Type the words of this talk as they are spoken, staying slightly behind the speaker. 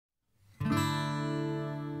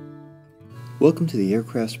Welcome to the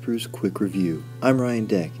Aircraft Spruce Quick Review. I'm Ryan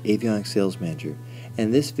Deck, Avionics Sales Manager, and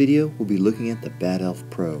in this video we'll be looking at the Bad Elf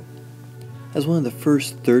Pro. As one of the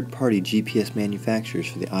first third-party GPS manufacturers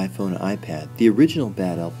for the iPhone and iPad, the original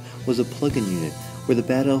Bad Elf was a plug-in unit, where the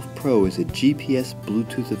Bad Elf Pro is a GPS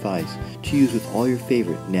Bluetooth device to use with all your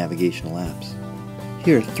favorite navigational apps.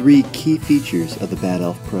 Here are three key features of the Bad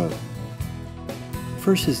Elf Pro.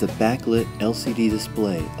 First is the Backlit Lcd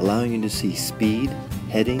Display, allowing you to see speed,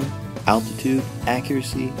 heading, altitude,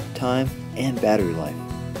 accuracy, time, and battery life.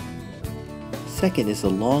 Second is the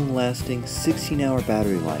long-lasting 16-hour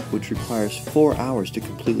battery life, which requires 4 hours to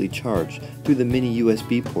completely charge through the mini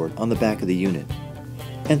USB port on the back of the unit.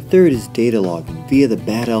 And third is data logging via the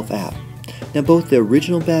Bad Elf app. Now both the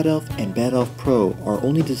original Bad Elf and Bad Elf Pro are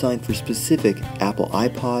only designed for specific Apple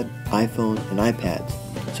iPod, iPhone, and iPads.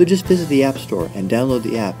 So just visit the App Store and download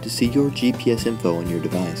the app to see your GPS info on your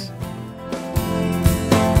device.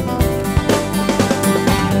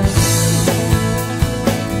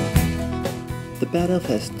 The Bad Elf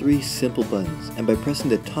has three simple buttons, and by pressing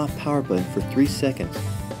the top power button for 3 seconds,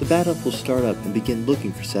 the Bad Elf will start up and begin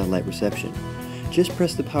looking for satellite reception. Just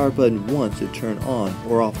press the power button once to turn on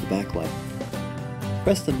or off the backlight.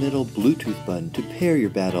 Press the middle Bluetooth button to pair your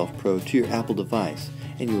Bad Elf Pro to your Apple device,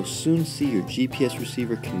 and you will soon see your GPS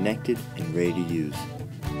receiver connected and ready to use.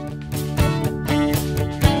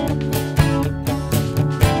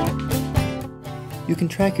 You can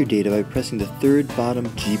track your data by pressing the third bottom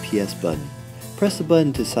GPS button. Press the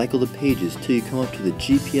button to cycle the pages till you come up to the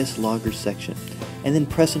GPS logger section, and then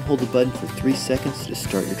press and hold the button for 3 seconds to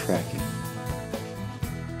start your tracking.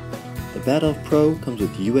 The Bad Elf Pro comes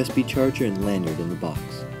with USB charger and lanyard in the box.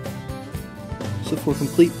 So for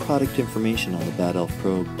complete product information on the Bad Elf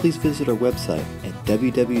Pro, please visit our website at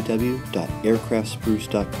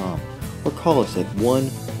www.aircraftspruce.com or call us at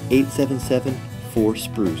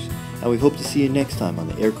 1-877-4SPRUCE, and we hope to see you next time on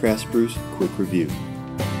the Aircraft Spruce Quick Review.